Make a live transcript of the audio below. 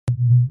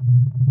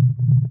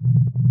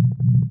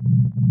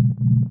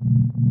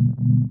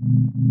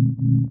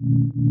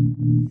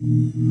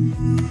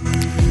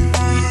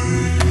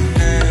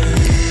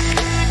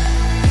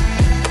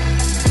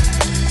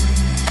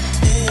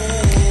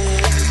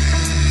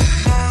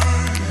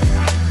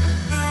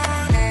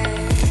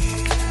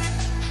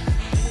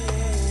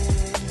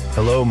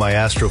Hello, my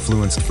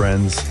Astrofluenced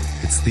friends.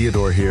 It's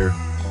Theodore here,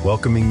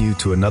 welcoming you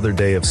to another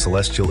day of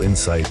celestial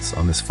insights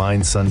on this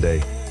fine Sunday,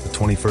 the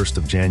 21st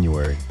of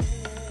January.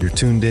 You're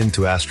tuned in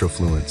to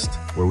Astrofluenced,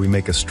 where we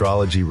make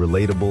astrology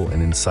relatable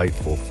and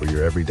insightful for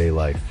your everyday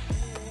life.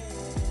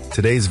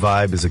 Today's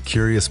vibe is a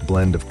curious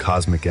blend of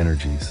cosmic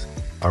energies.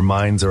 Our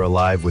minds are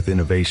alive with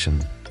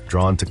innovation,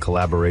 drawn to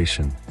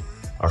collaboration.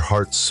 Our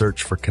hearts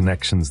search for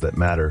connections that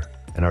matter,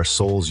 and our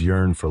souls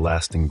yearn for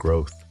lasting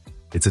growth.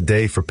 It's a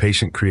day for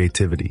patient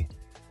creativity,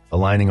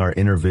 aligning our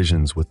inner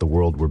visions with the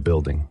world we're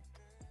building.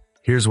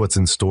 Here's what's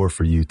in store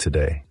for you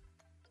today.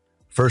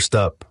 First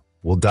up,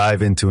 we'll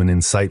dive into an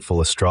insightful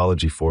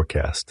astrology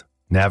forecast,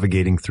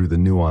 navigating through the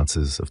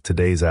nuances of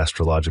today's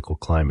astrological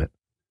climate.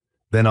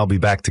 Then I'll be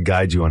back to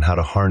guide you on how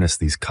to harness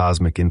these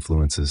cosmic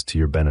influences to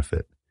your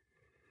benefit.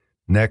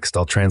 Next,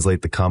 I'll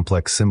translate the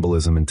complex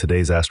symbolism in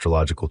today's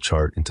astrological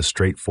chart into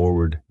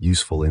straightforward,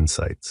 useful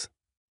insights.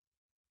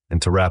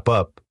 And to wrap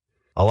up,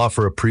 I'll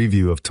offer a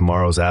preview of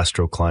tomorrow's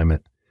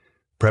astroclimate,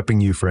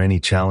 prepping you for any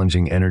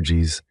challenging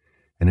energies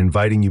and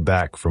inviting you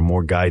back for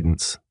more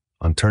guidance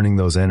on turning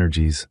those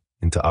energies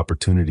into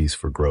opportunities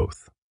for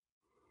growth.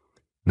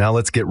 Now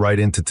let's get right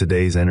into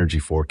today's energy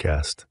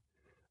forecast,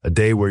 a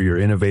day where your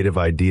innovative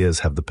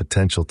ideas have the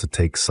potential to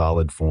take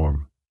solid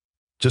form.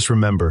 Just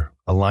remember,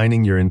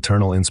 aligning your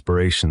internal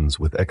inspirations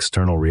with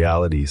external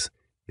realities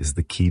is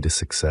the key to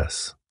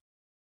success.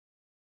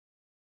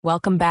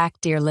 Welcome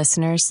back, dear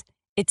listeners.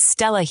 It's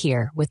Stella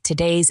here with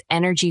today's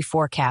energy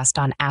forecast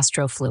on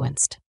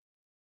Astrofluenced.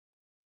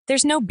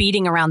 There's no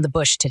beating around the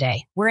bush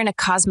today. We're in a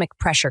cosmic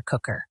pressure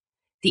cooker.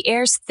 The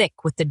air's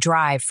thick with the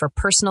drive for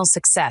personal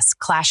success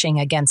clashing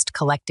against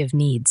collective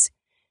needs.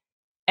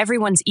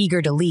 Everyone's eager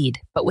to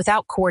lead, but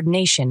without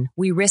coordination,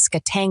 we risk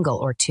a tangle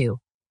or two.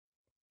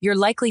 You're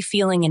likely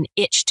feeling an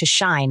itch to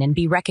shine and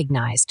be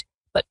recognized,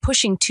 but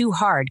pushing too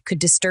hard could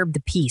disturb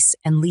the peace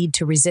and lead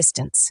to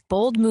resistance.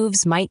 Bold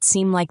moves might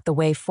seem like the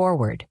way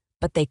forward,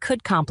 but they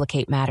could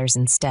complicate matters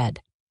instead.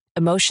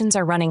 Emotions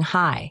are running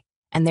high,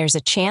 and there's a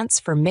chance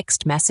for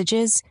mixed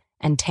messages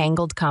and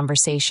tangled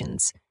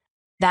conversations.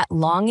 That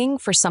longing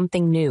for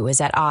something new is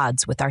at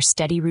odds with our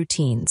steady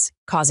routines,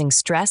 causing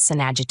stress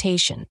and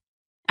agitation.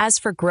 As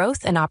for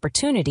growth and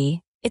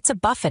opportunity, it's a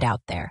buffet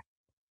out there.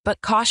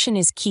 But caution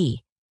is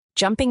key.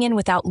 Jumping in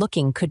without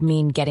looking could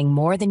mean getting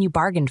more than you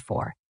bargained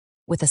for,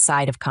 with a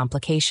side of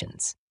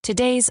complications.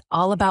 Today's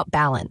all about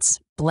balance.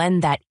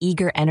 Blend that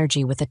eager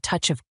energy with a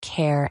touch of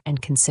care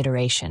and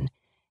consideration.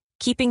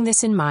 Keeping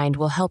this in mind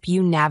will help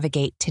you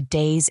navigate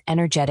today's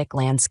energetic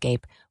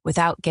landscape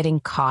without getting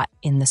caught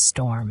in the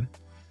storm.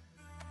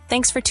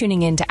 Thanks for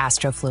tuning in to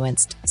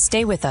Astrofluenced.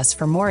 Stay with us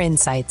for more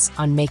insights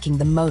on making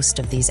the most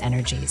of these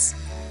energies.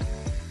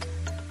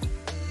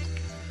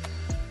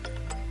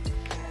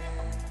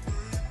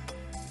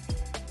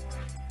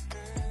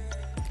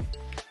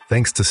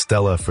 Thanks to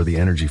Stella for the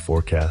energy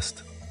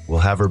forecast. We'll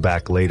have her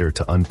back later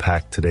to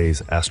unpack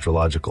today's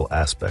astrological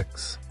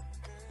aspects.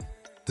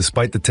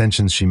 Despite the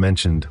tensions she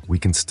mentioned, we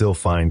can still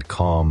find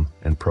calm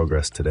and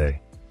progress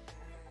today.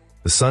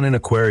 The sun in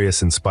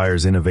Aquarius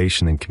inspires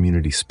innovation and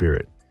community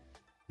spirit.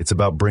 It's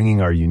about bringing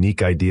our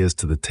unique ideas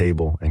to the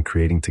table and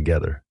creating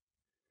together.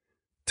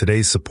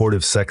 Today's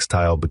supportive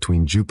sextile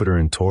between Jupiter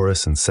in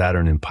Taurus and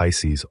Saturn in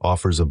Pisces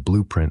offers a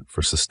blueprint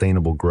for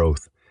sustainable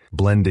growth,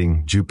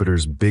 blending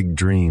Jupiter's big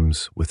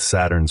dreams with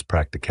Saturn's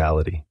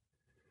practicality.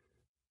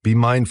 Be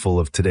mindful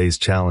of today's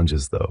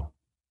challenges, though.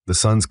 The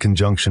sun's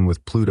conjunction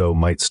with Pluto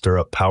might stir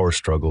up power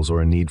struggles or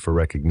a need for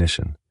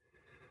recognition.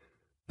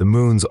 The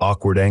moon's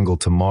awkward angle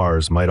to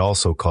Mars might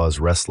also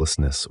cause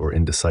restlessness or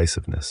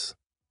indecisiveness.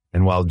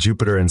 And while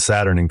Jupiter and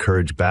Saturn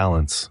encourage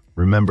balance,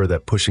 remember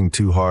that pushing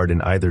too hard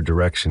in either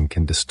direction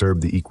can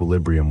disturb the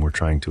equilibrium we're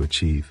trying to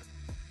achieve.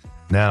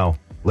 Now,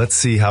 let's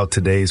see how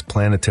today's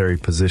planetary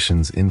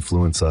positions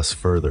influence us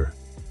further.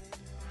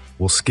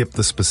 We'll skip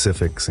the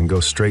specifics and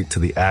go straight to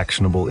the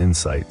actionable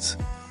insights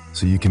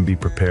so you can be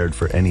prepared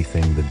for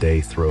anything the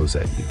day throws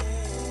at you.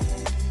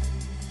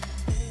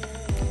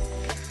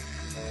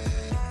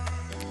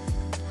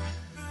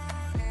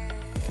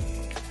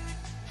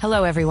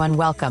 Hello everyone,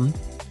 welcome.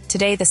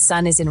 Today the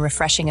sun is in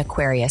refreshing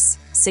Aquarius,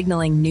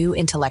 signaling new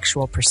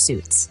intellectual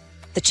pursuits.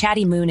 The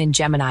chatty moon in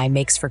Gemini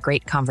makes for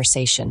great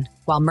conversation,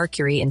 while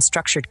Mercury in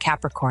structured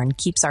Capricorn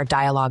keeps our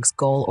dialogues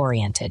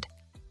goal-oriented.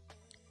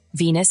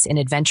 Venus in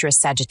adventurous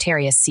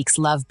Sagittarius seeks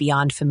love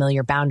beyond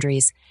familiar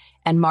boundaries,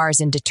 and Mars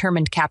in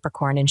determined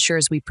Capricorn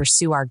ensures we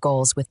pursue our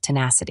goals with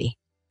tenacity.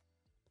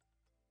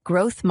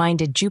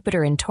 Growth-minded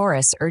Jupiter in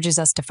Taurus urges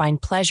us to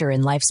find pleasure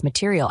in life's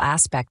material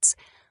aspects,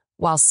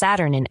 while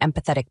Saturn in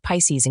empathetic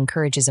Pisces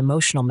encourages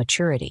emotional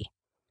maturity.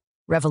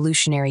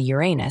 Revolutionary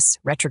Uranus,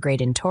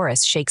 retrograde in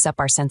Taurus, shakes up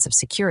our sense of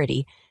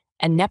security,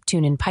 and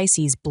Neptune in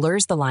Pisces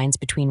blurs the lines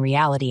between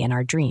reality and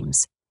our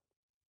dreams.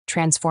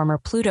 Transformer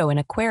Pluto in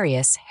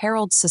Aquarius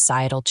heralds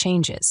societal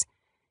changes.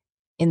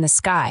 In the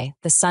sky,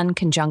 the sun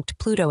conjunct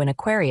Pluto in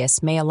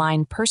Aquarius may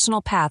align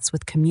personal paths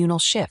with communal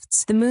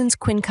shifts. The moon's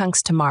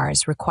quincunx to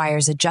Mars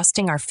requires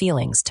adjusting our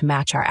feelings to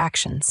match our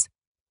actions.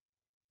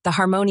 The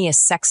harmonious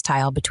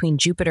sextile between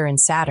Jupiter and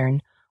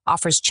Saturn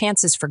offers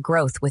chances for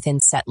growth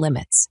within set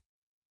limits.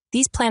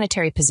 These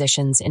planetary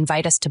positions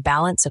invite us to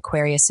balance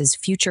Aquarius's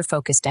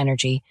future-focused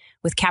energy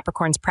with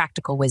Capricorn's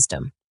practical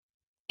wisdom.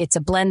 It's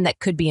a blend that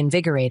could be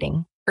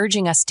invigorating,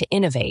 urging us to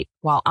innovate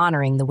while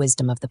honoring the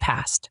wisdom of the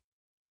past.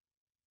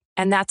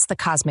 And that's the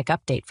cosmic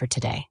update for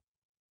today.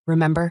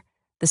 Remember,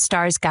 the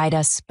stars guide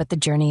us, but the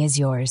journey is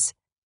yours.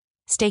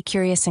 Stay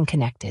curious and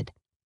connected.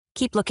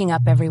 Keep looking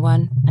up,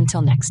 everyone.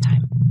 Until next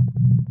time.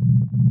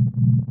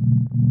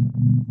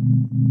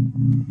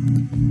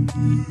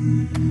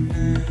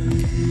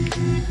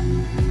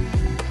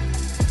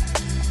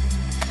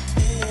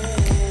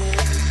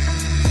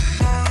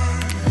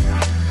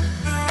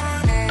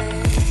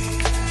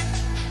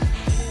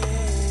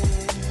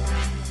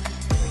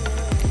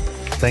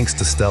 Thanks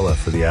to Stella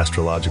for the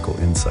astrological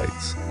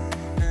insights.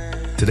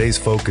 Today's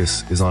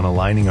focus is on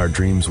aligning our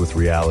dreams with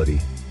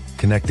reality,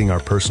 connecting our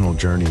personal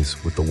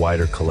journeys with the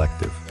wider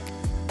collective.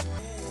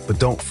 But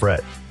don't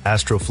fret,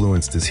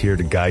 Astrofluenced is here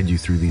to guide you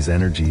through these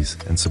energies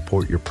and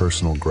support your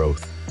personal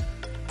growth.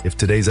 If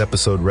today's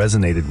episode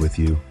resonated with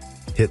you,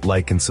 hit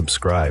like and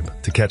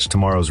subscribe to catch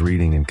tomorrow's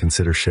reading and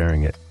consider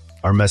sharing it.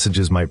 Our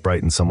messages might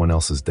brighten someone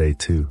else's day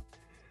too.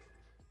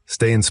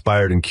 Stay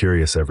inspired and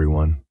curious,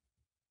 everyone.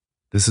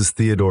 This is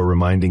Theodore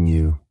reminding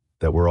you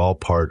that we're all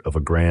part of a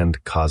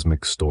grand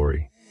cosmic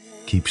story.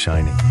 Keep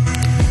shining.